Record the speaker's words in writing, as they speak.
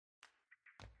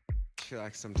feel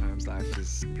like sometimes life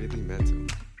is really mental.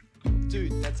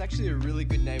 Dude, that's actually a really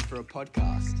good name for a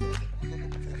podcast.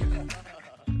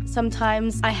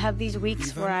 Sometimes I have these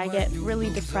weeks where I get really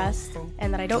depressed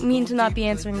and that I don't mean to not be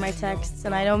answering my texts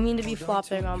and I don't mean to be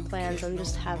flopping on plans. I'm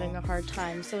just having a hard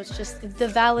time. So it's just the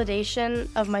validation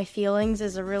of my feelings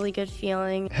is a really good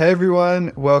feeling. Hey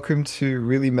everyone, welcome to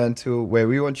Really Mental, where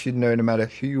we want you to know no matter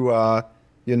who you are,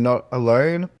 you're not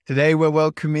alone. Today we're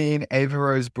welcoming Ava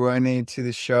Rose Beaune to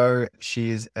the show. She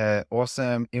is an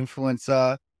awesome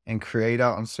influencer and creator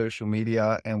on social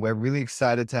media, and we're really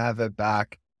excited to have her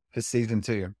back for season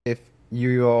 2. If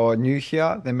you're new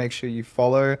here, then make sure you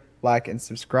follow, like, and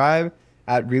subscribe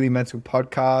at Really Mental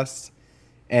Podcast.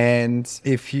 And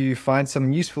if you find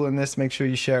something useful in this, make sure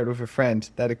you share it with a friend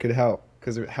that it could help,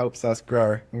 because it helps us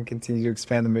grow and continue to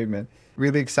expand the movement.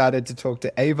 Really excited to talk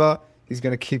to Ava, who's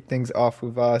going to kick things off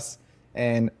with us.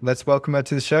 And let's welcome her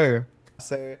to the show.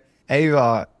 So,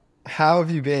 Ava, how have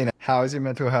you been? How is your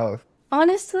mental health?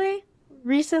 Honestly,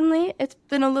 recently it's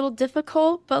been a little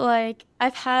difficult, but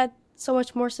I've had so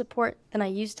much more support than I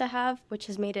used to have, which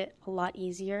has made it a lot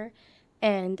easier.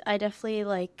 And I definitely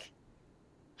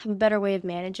have a better way of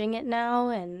managing it now,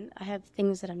 and I have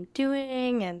things that I'm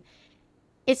doing, and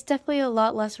it's definitely a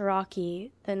lot less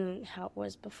rocky than how it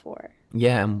was before.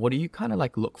 Yeah, and what do you kind of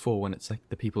look for when it's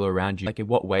the people around you? In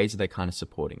what ways are they kind of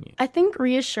supporting you? I think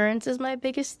reassurance is my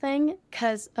biggest thing,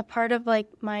 because a part of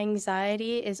my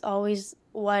anxiety is always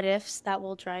what ifs that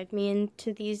will drive me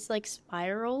into these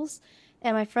spirals.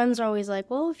 And my friends are always like,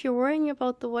 well, if you're worrying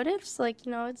about the what ifs,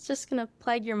 it's just gonna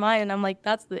plague your mind. And I'm like,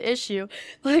 that's the issue.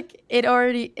 It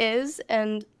already is.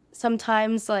 And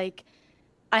sometimes I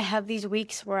have these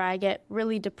weeks where I get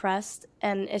really depressed,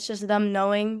 and it's just them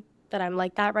knowing that I'm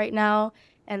like that right now,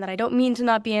 and that I don't mean to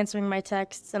not be answering my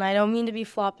texts, and I don't mean to be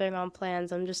flopping on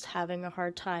plans. I'm just having a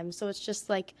hard time. So it's just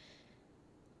the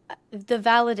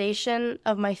validation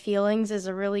of my feelings is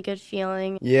a really good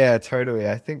feeling. Yeah, totally.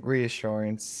 I think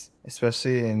reassurance,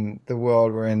 especially in the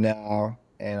world we're in now,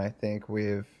 and I think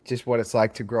with just what it's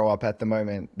like to grow up at the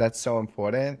moment, that's so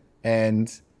important.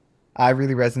 And I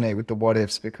really resonate with the what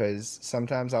ifs, because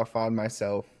sometimes I'll find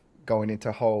myself going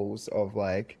into holes of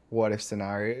what if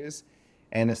scenarios,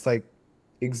 and it's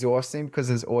exhausting because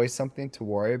there's always something to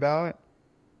worry about.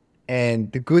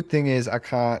 And the good thing is I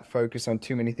can't focus on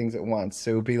too many things at once.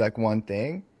 So it'll be one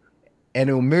thing and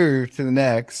it'll move to the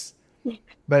next,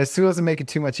 but it still doesn't make it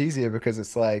too much easier, because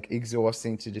it's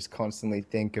exhausting to just constantly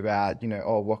think about,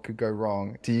 oh, what could go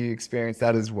wrong? Do you experience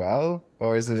that as well?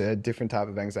 Or is it a different type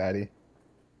of anxiety?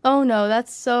 Oh no,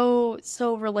 that's so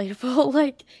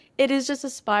relatable. It is just a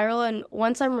spiral, and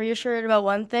once I'm reassured about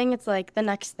one thing, it's the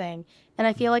next thing. And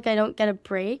I feel like I don't get a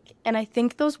break. And I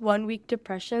think those 1 week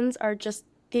depressions are just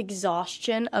the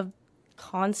exhaustion of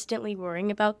constantly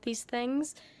worrying about these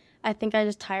things. I think I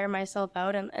just tire myself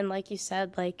out, and like you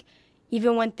said,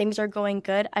 even when things are going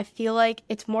good, I feel like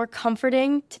it's more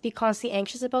comforting to be constantly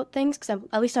anxious about things, because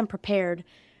at least I'm prepared,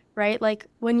 right?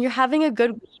 When you're having a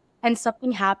good week and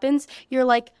something happens, you're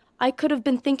like, I could have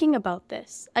been thinking about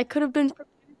this. I could have been prepared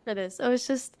for this. So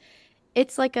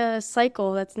it's like a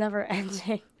cycle that's never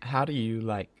ending. How do you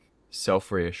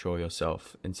self-reassure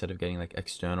yourself instead of getting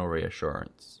external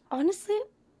reassurance? Honestly,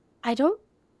 I don't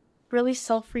really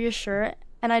self-reassure,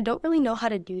 and I don't really know how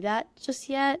to do that just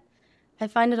yet. I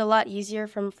find it a lot easier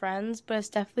from friends, but it's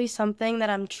definitely something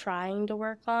that I'm trying to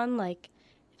work on.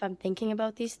 If I'm thinking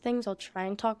about these things, I'll try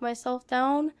and talk myself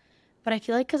down. But I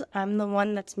feel because I'm the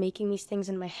one that's making these things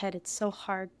in my head, it's so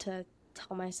hard to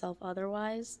tell myself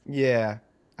otherwise. Yeah,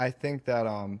 I think that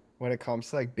when it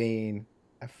comes to being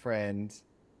a friend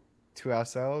to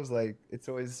ourselves, it's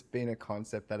always been a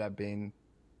concept that I've been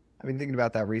thinking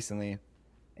about that recently.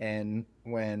 And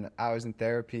when I was in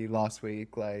therapy last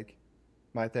week,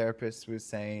 my therapist was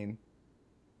saying,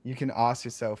 you can ask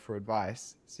yourself for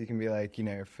advice. So you can be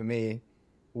for me,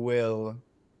 Will,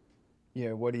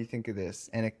 what do you think of this?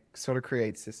 And it sort of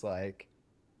creates this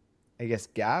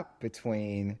gap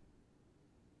between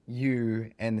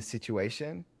you and the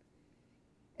situation.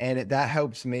 And that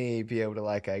helps me be able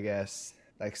to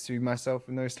soothe myself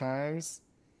in those times.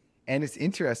 And it's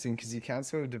interesting because you can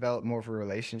sort of develop more of a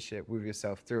relationship with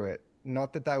yourself through it.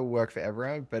 Not that will work for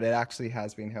everyone, but it actually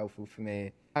has been helpful for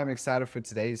me. I'm excited for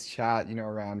today's chat,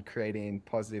 around creating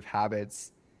positive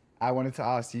habits. I wanted to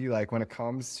ask you, when it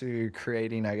comes to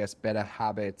creating, better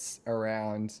habits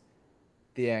around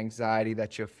the anxiety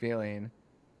that you're feeling,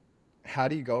 how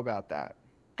do you go about that?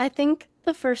 I think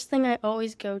the first thing I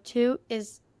always go to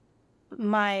is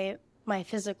my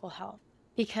physical health,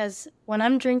 because when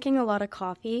I'm drinking a lot of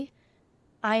coffee,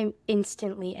 I'm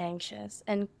instantly anxious.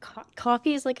 And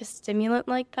coffee is like a stimulant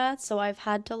like that. So I've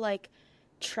had to like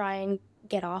try and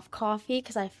get off coffee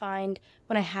because I find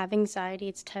when I have anxiety,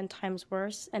 it's 10 times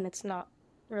worse and it's not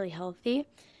really healthy.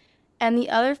 And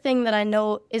the other thing that I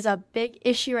know is a big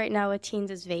issue right now with teens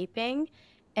is vaping.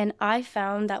 And I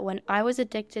found that when I was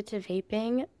addicted to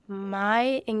vaping,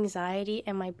 my anxiety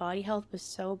and my body health was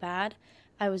so bad.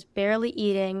 I was barely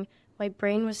eating. My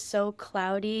brain was so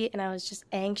cloudy and I was just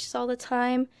anxious all the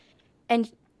time.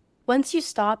 And once you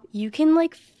stop, you can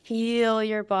like feel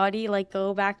your body like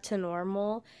go back to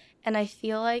normal. And I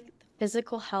feel like the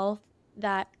physical health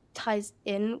that ties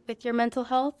in with your mental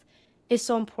health is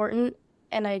so important.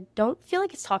 And I don't feel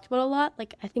like it's talked about a lot.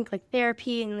 Like, I think like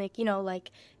therapy and like,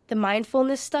 like the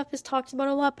mindfulness stuff is talked about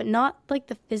a lot, but not like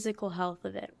the physical health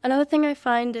of it. Another thing I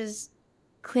find is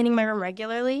cleaning my room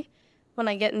regularly. When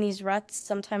I get in these ruts,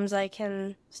 sometimes I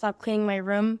can stop cleaning my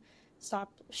room,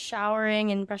 stop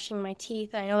showering and brushing my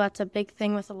teeth. I know that's a big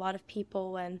thing with a lot of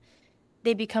people when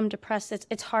they become depressed.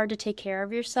 It's hard to take care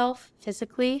of yourself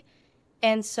physically.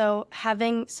 And so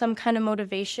having some kind of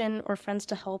motivation or friends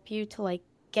to help you to like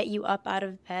get you up out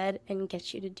of bed and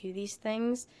get you to do these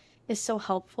things is so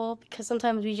helpful because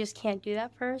sometimes we just can't do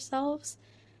that for ourselves.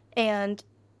 And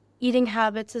eating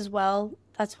habits as well.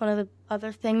 That's one of the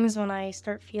other things when I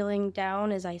start feeling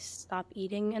down is I stop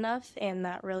eating enough and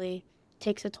that really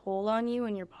takes a toll on you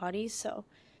and your body. So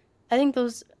I think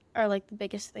those are like the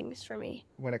biggest things for me.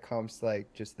 When it comes to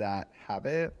like just that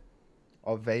habit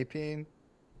of vaping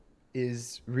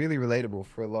is really relatable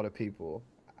for a lot of people.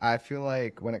 I feel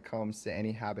like when it comes to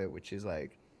any habit which is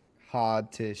like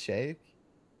hard to shake,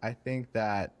 I think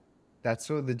that that's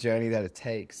sort of the journey that it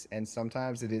takes. And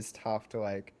sometimes it is tough to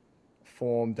like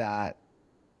form that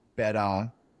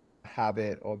better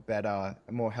habit or better,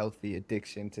 more healthy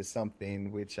addiction to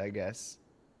something which I guess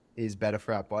is better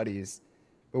for our bodies.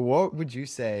 But what would you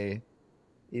say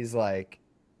is like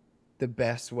the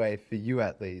best way for you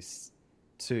at least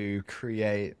to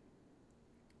create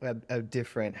a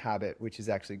different habit which is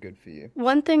actually good for you?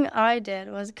 One thing I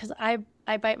did was because I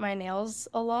bite my nails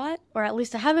a lot, or at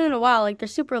least I haven't in a while. Like they're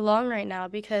super long right now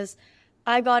because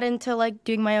I got into like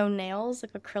doing my own nails,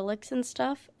 like acrylics and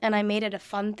stuff, and I made it a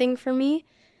fun thing for me.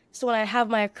 So when I have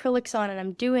my acrylics on and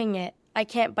I'm doing it, I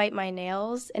can't bite my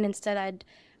nails, and instead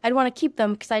I'd want to keep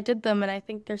them because I did them and I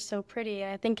think they're so pretty.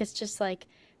 And I think it's just like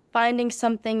finding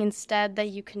something instead that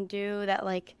you can do that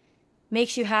like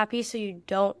makes you happy so you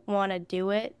don't want to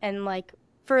do it. And like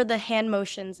for the hand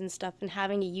motions and stuff and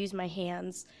having to use my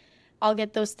hands, I'll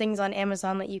get those things on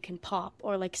Amazon that you can pop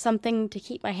or like something to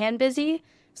keep my hand busy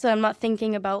so I'm not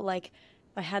thinking about like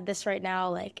if I had this right now,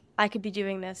 like I could be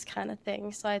doing this kind of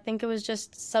thing. So I think it was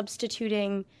just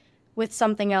substituting with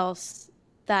something else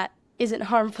that isn't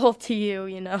harmful to you.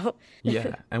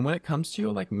 Yeah. And when it comes to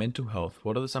your like mental health,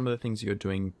 what are some of the things you're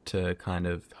doing to kind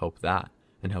of help that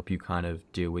and help you kind of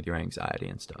deal with your anxiety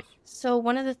and stuff? So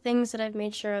one of the things that I've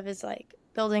made sure of is like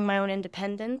building my own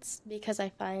independence because I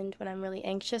find when I'm really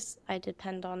anxious, I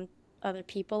depend on other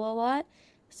people a lot.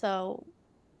 So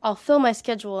I'll fill my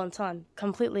schedule until I'm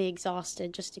completely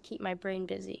exhausted just to keep my brain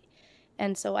busy.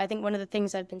 And so I think one of the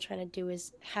things I've been trying to do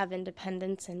is have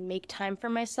independence and make time for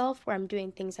myself where I'm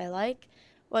doing things I like,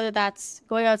 whether that's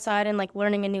going outside and like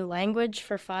learning a new language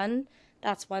for fun.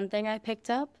 That's one thing I picked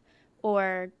up,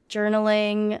 or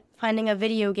journaling, finding a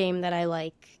video game that I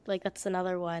like that's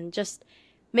another one. Just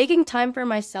making time for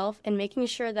myself and making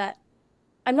sure that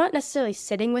I'm not necessarily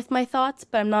sitting with my thoughts,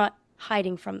 but I'm not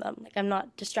hiding from them. Like I'm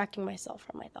not distracting myself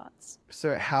from my thoughts.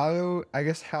 So how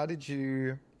did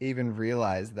you even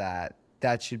realize that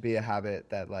that should be a habit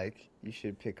that like you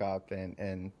should pick up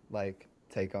and like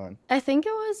take on? I think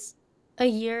it was a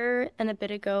year and a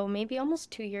bit ago, maybe almost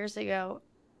 2 years ago.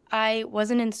 I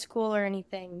wasn't in school or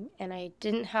anything, and I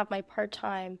didn't have my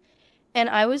part-time, and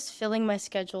I was filling my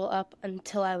schedule up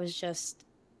until I was just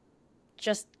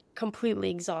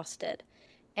completely exhausted.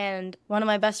 And one of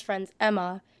my best friends,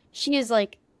 Emma, she is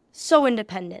like so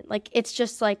independent. Like it's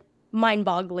just like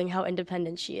mind-boggling how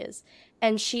independent she is.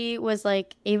 And she was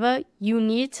like, "Ava, you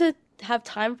need to have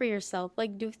time for yourself.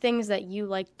 Like do things that you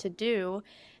like to do."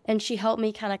 And she helped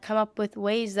me kind of come up with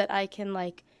ways that I can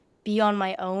like be on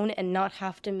my own and not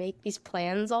have to make these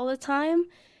plans all the time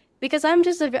because I'm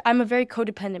a very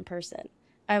codependent person.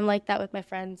 I'm like that with my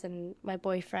friends and my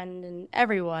boyfriend and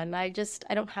everyone. I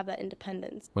don't have that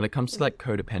independence. When it comes to like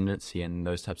codependency and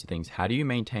those types of things, how do you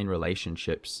maintain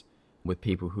relationships with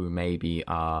people who maybe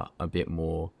are a bit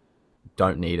more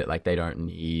don't need it, like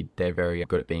they're very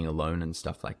good at being alone and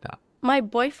stuff like that? My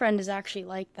boyfriend is actually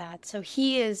like that. So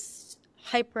he is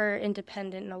hyper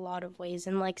independent in a lot of ways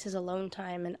and likes his alone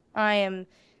time, and I am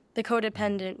the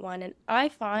codependent one. And I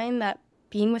find that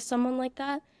being with someone like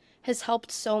that has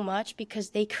helped so much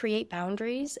because they create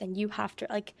boundaries and you have to,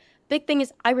 like, big thing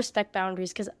is I respect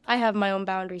boundaries because I have my own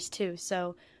boundaries too.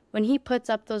 So when he puts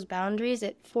up those boundaries,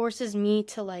 it forces me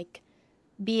to like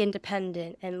be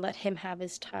independent and let him have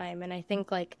his time. And I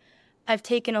think like I've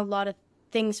taken a lot of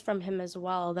things from him as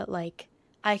well that like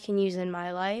I can use in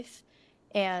my life.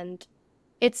 And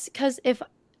it's because if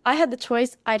I had the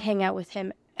choice, I'd hang out with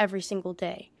him every single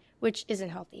day, which isn't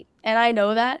healthy. And I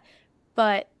know that,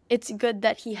 but it's good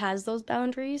that he has those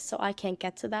boundaries so I can't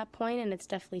get to that point, and it's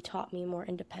definitely taught me more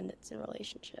independence in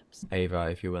relationships. Ava,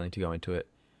 if you're willing to go into it,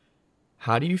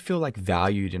 how do you feel like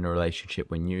valued in a relationship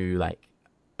when you like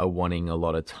are wanting a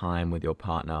lot of time with your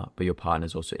partner, but your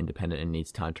partner's also independent and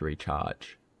needs time to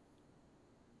recharge?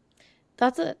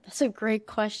 That's a great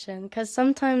question because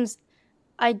sometimes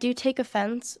I do take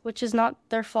offense, which is not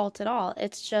their fault at all.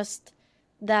 It's just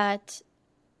that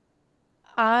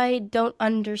I don't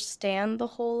understand the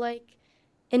whole like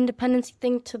independency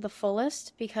thing to the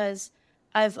fullest because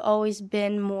I've always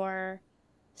been more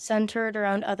centered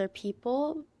around other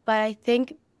people. But I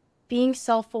think being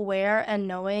self aware and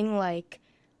knowing like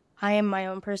I am my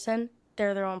own person,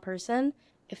 they're their own person.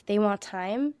 If they want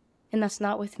time and that's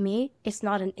not with me, it's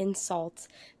not an insult.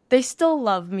 They still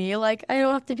love me. Like, I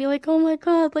don't have to be like, oh my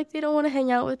God, like, they don't want to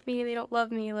hang out with me. They don't love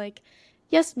me. Like,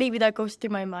 yes, maybe that goes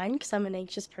through my mind because I'm an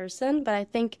anxious person. But I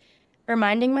think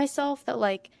reminding myself that,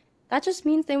 like, that just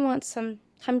means they want some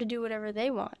time to do whatever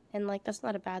they want. And, like, that's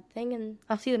not a bad thing. And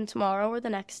I'll see them tomorrow or the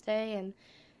next day. And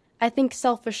I think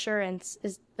self-assurance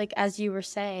is, like, as you were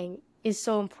saying, is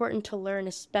so important to learn,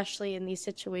 especially in these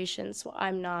situations. So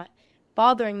I'm not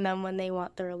bothering them when they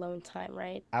want their alone time,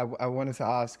 right? I wanted to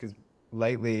ask because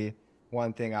lately,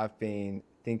 one thing I've been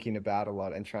thinking about a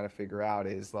lot and trying to figure out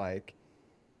is like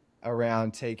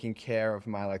around taking care of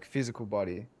my like physical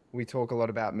body. We talk a lot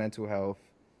about mental health,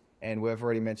 and we've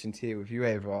already mentioned here with you,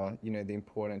 Ava, you know, the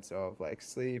importance of like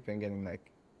sleep and getting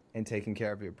like and taking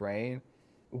care of your brain.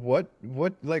 What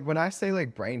like when I say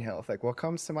like brain health, like what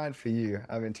comes to mind for you?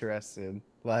 I'm interested.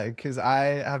 Like, because I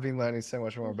have been learning so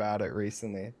much more about it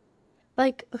recently.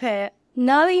 Like, okay,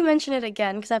 now that you mention it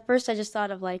again, because at first I just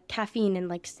thought of like caffeine and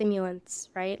like stimulants,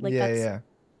 right? Like Yeah, that's yeah.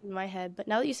 in my head. But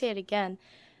now that you say it again,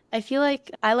 I feel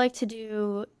like I like to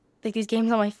do like these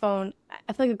games on my phone.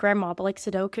 I feel like a grandma, but like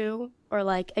Sudoku or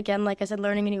like again, like I said,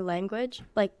 learning a new language,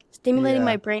 like stimulating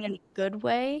my Yeah. brain in a good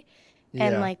way.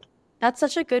 And Yeah. like that's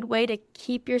such a good way to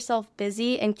keep yourself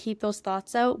busy and keep those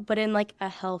thoughts out, but in like a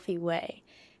healthy way.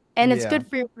 And it's Yeah. good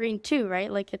for your brain too,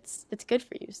 right? Like it's good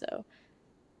for you. So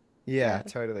Yeah, yeah.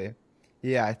 totally.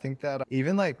 Yeah, I think that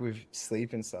even like with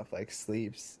sleep and stuff, like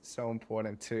sleep's so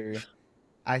important too.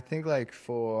 I think like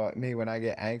for me when I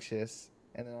get anxious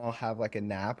and then I'll have like a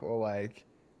nap or like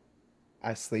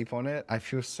I sleep on it, I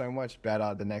feel so much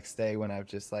better the next day when I've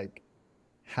just like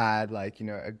had like, you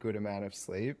know, a good amount of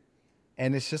sleep.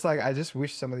 And it's just like I just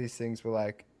wish some of these things were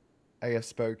like I guess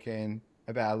spoken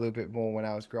about a little bit more when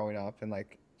I was growing up and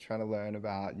like trying to learn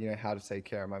about, you know, how to take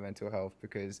care of my mental health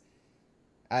because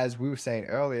as we were saying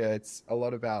earlier, it's a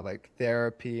lot about like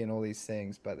therapy and all these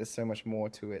things, but there's so much more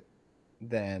to it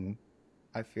than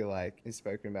I feel like is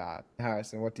spoken about.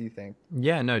 Harrison, what do you think?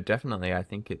 Yeah, no, definitely. I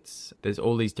think there's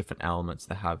all these different elements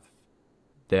that have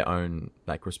their own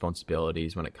like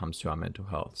responsibilities when it comes to our mental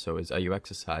health. So are you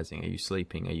exercising? Are you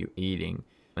sleeping? Are you eating?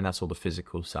 And that's all the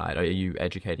physical side. Are you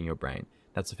educating your brain?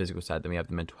 That's the physical side. Then we have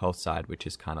the mental health side, which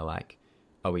is kind of like,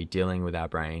 are we dealing with our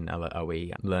brain? Are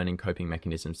we learning coping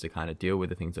mechanisms to kind of deal with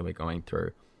the things that we're going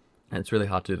through? And it's really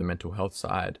hard to do the mental health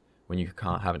side when you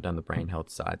haven't done the brain health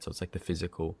side. So it's like the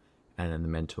physical and then the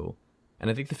mental.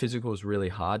 And I think the physical is really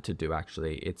hard to do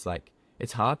actually. It's like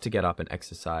it's hard to get up and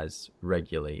exercise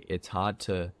regularly. It's hard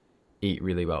to eat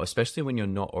really well, especially when you're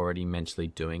not already mentally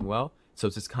doing well. So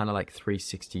it's this kind of like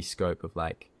 360 scope of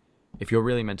like if you're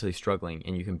really mentally struggling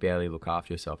and you can barely look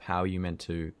after yourself, how are you meant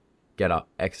to get up,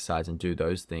 exercise and do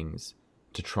those things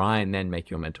to try and then make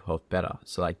your mental health better?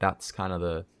 So like that's kind of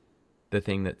the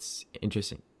thing that's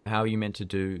interesting. How are you meant to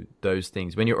do those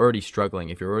things when you're already struggling?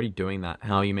 If you're already doing that,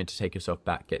 how are you meant to take yourself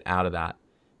back, get out of that,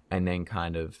 and then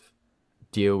kind of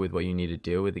deal with what you need to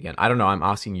deal with again? I don't know. I'm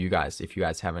asking you guys if you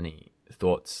guys have any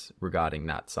thoughts regarding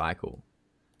that cycle.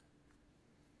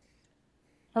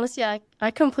 Honestly,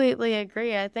 I completely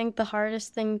agree. I think the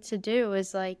hardest thing to do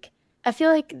is like, I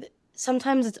feel like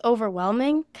sometimes it's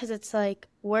overwhelming because it's like,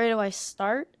 where do I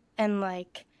start? And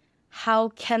like, how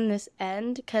can this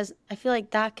end? Because I feel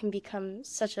like that can become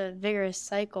such a vigorous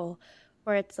cycle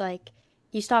where it's like,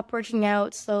 you stop working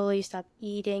out slowly, you stop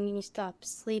eating, and you stop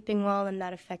sleeping well, and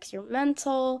that affects your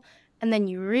mental. and then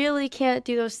you really can't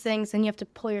do those things, and you have to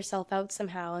pull yourself out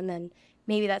somehow, and then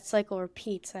maybe that cycle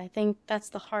repeats. And I think that's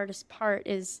the hardest part,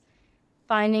 is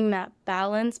finding that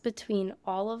balance between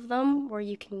all of them where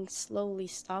you can slowly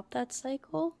stop that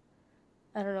cycle.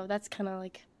 I don't know, that's kind of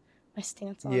like my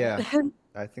stance on Yeah, it.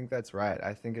 I think that's right.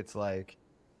 I think it's like,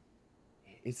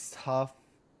 it's tough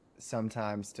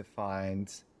sometimes to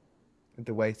find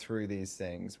the way through these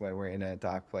things when we're in a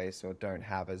dark place or don't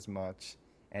have as much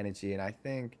energy. And I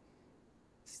think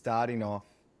starting off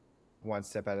one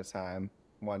step at a time,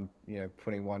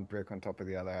 putting one brick on top of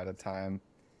the other at a time,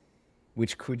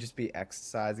 which could just be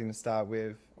exercising to start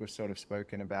with, we've sort of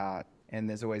spoken about. And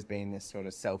there's always been this sort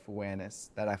of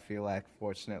self-awareness that I feel like,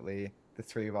 fortunately, the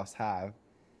three of us have.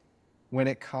 When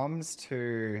it comes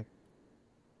to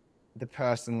the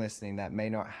person listening that may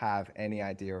not have any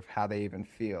idea of how they even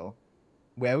feel,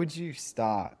 where would you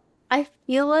start? I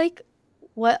feel like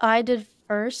what I did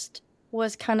first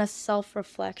was kind of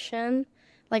self-reflection.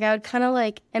 Like I would kind of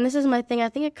like, and this is my thing, I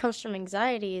think it comes from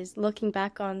anxiety, is looking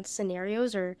back on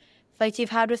scenarios or fights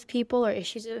you've had with people or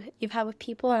issues you've had with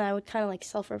people, and I would kind of like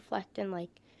self-reflect and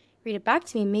like read it back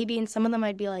to me. Maybe in some of them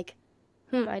I'd be like,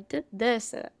 I did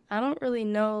this, and I don't really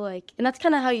know, like, and that's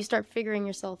kind of how you start figuring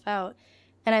yourself out.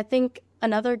 And I think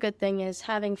another good thing is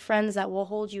having friends that will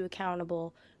hold you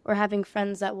accountable, or having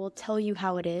friends that will tell you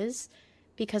how it is.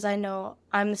 Because I know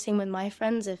I'm the same with my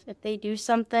friends. If they do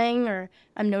something or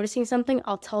I'm noticing something,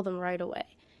 I'll tell them right away.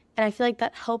 And I feel like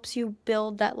that helps you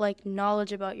build that like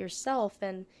knowledge about yourself.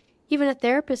 And even a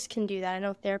therapist can do that. I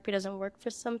know therapy doesn't work for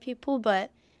some people,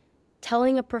 but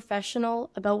telling a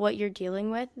professional about what you're dealing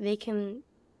with, they can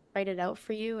write it out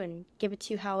for you and give it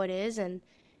to you how it is. And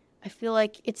I feel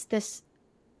like it's this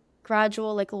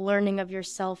gradual like learning of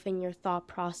yourself and your thought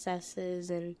processes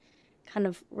and kind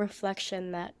of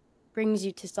reflection that brings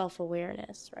you to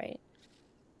self-awareness, right?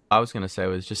 I was gonna say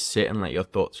was just sit and let your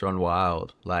thoughts run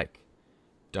wild. Like,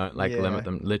 don't like Yeah. limit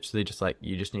them. Literally, just like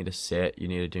you just need to sit. You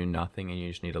need to do nothing, and you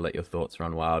just need to let your thoughts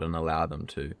run wild and allow them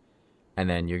to. And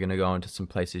then you're gonna go into some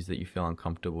places that you feel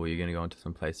uncomfortable. You're gonna go into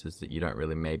some places that you don't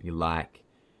really maybe like.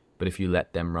 But if you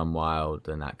let them run wild,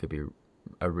 then that could be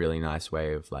a really nice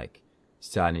way of like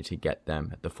starting to get them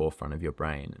at the forefront of your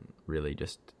brain and really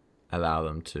just allow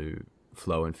them to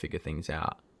flow and figure things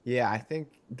out. Yeah, I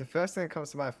think the first thing that comes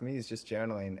to mind for me is just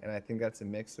journaling. And I think that's a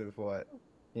mix of what,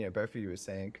 both of you were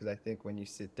saying. Because I think when you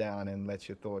sit down and let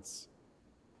your thoughts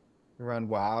run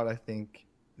wild, I think,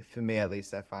 for me at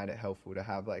least, I find it helpful to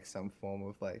have like some form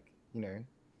of like,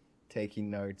 taking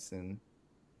notes and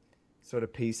sort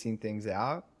of piecing things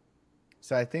out.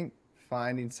 So I think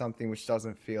finding something which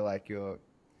doesn't feel like you're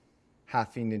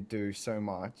having to do so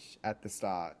much at the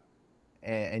start,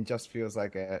 and just feels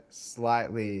like a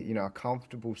slightly, a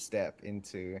comfortable step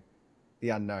into the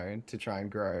unknown to try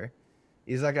and grow,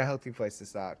 is like a healthy place to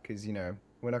start. Because,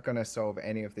 we're not going to solve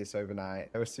any of this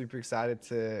overnight. I was super excited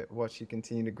to watch you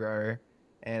continue to grow.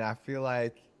 And I feel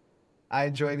like I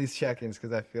enjoy these check-ins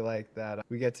because I feel like that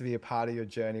we get to be a part of your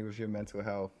journey with your mental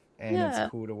health. And Yeah.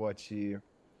 it's cool to watch you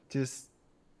just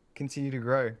continue to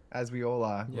grow, as we all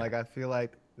are. Yeah. Like, I feel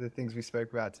like the things we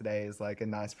spoke about today is like a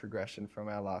nice progression from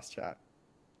our last chat.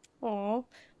 Oh,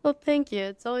 well, thank you.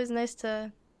 It's always nice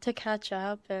to catch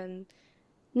up and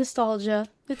nostalgia.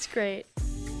 It's great.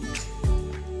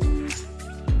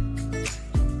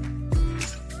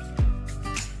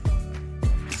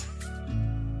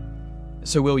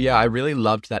 So, Will, yeah, I really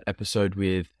loved that episode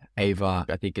with Ava.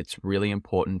 I think it's really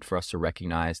important for us to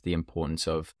recognize the importance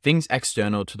of things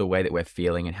external to the way that we're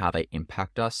feeling and how they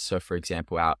impact us. So, for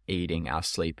example, our eating, our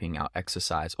sleeping, our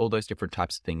exercise, all those different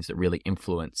types of things that really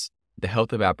influence the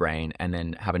health of our brain and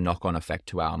then have a knock-on effect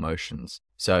to our emotions.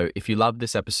 So if you loved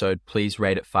this episode, please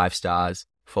rate it 5 stars.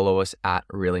 Follow us at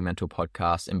Really Mental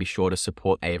Podcast and be sure to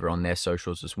support Ava on their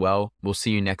socials as well. We'll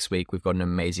see you next week. We've got an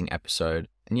amazing episode.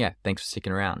 And yeah, thanks for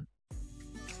sticking around.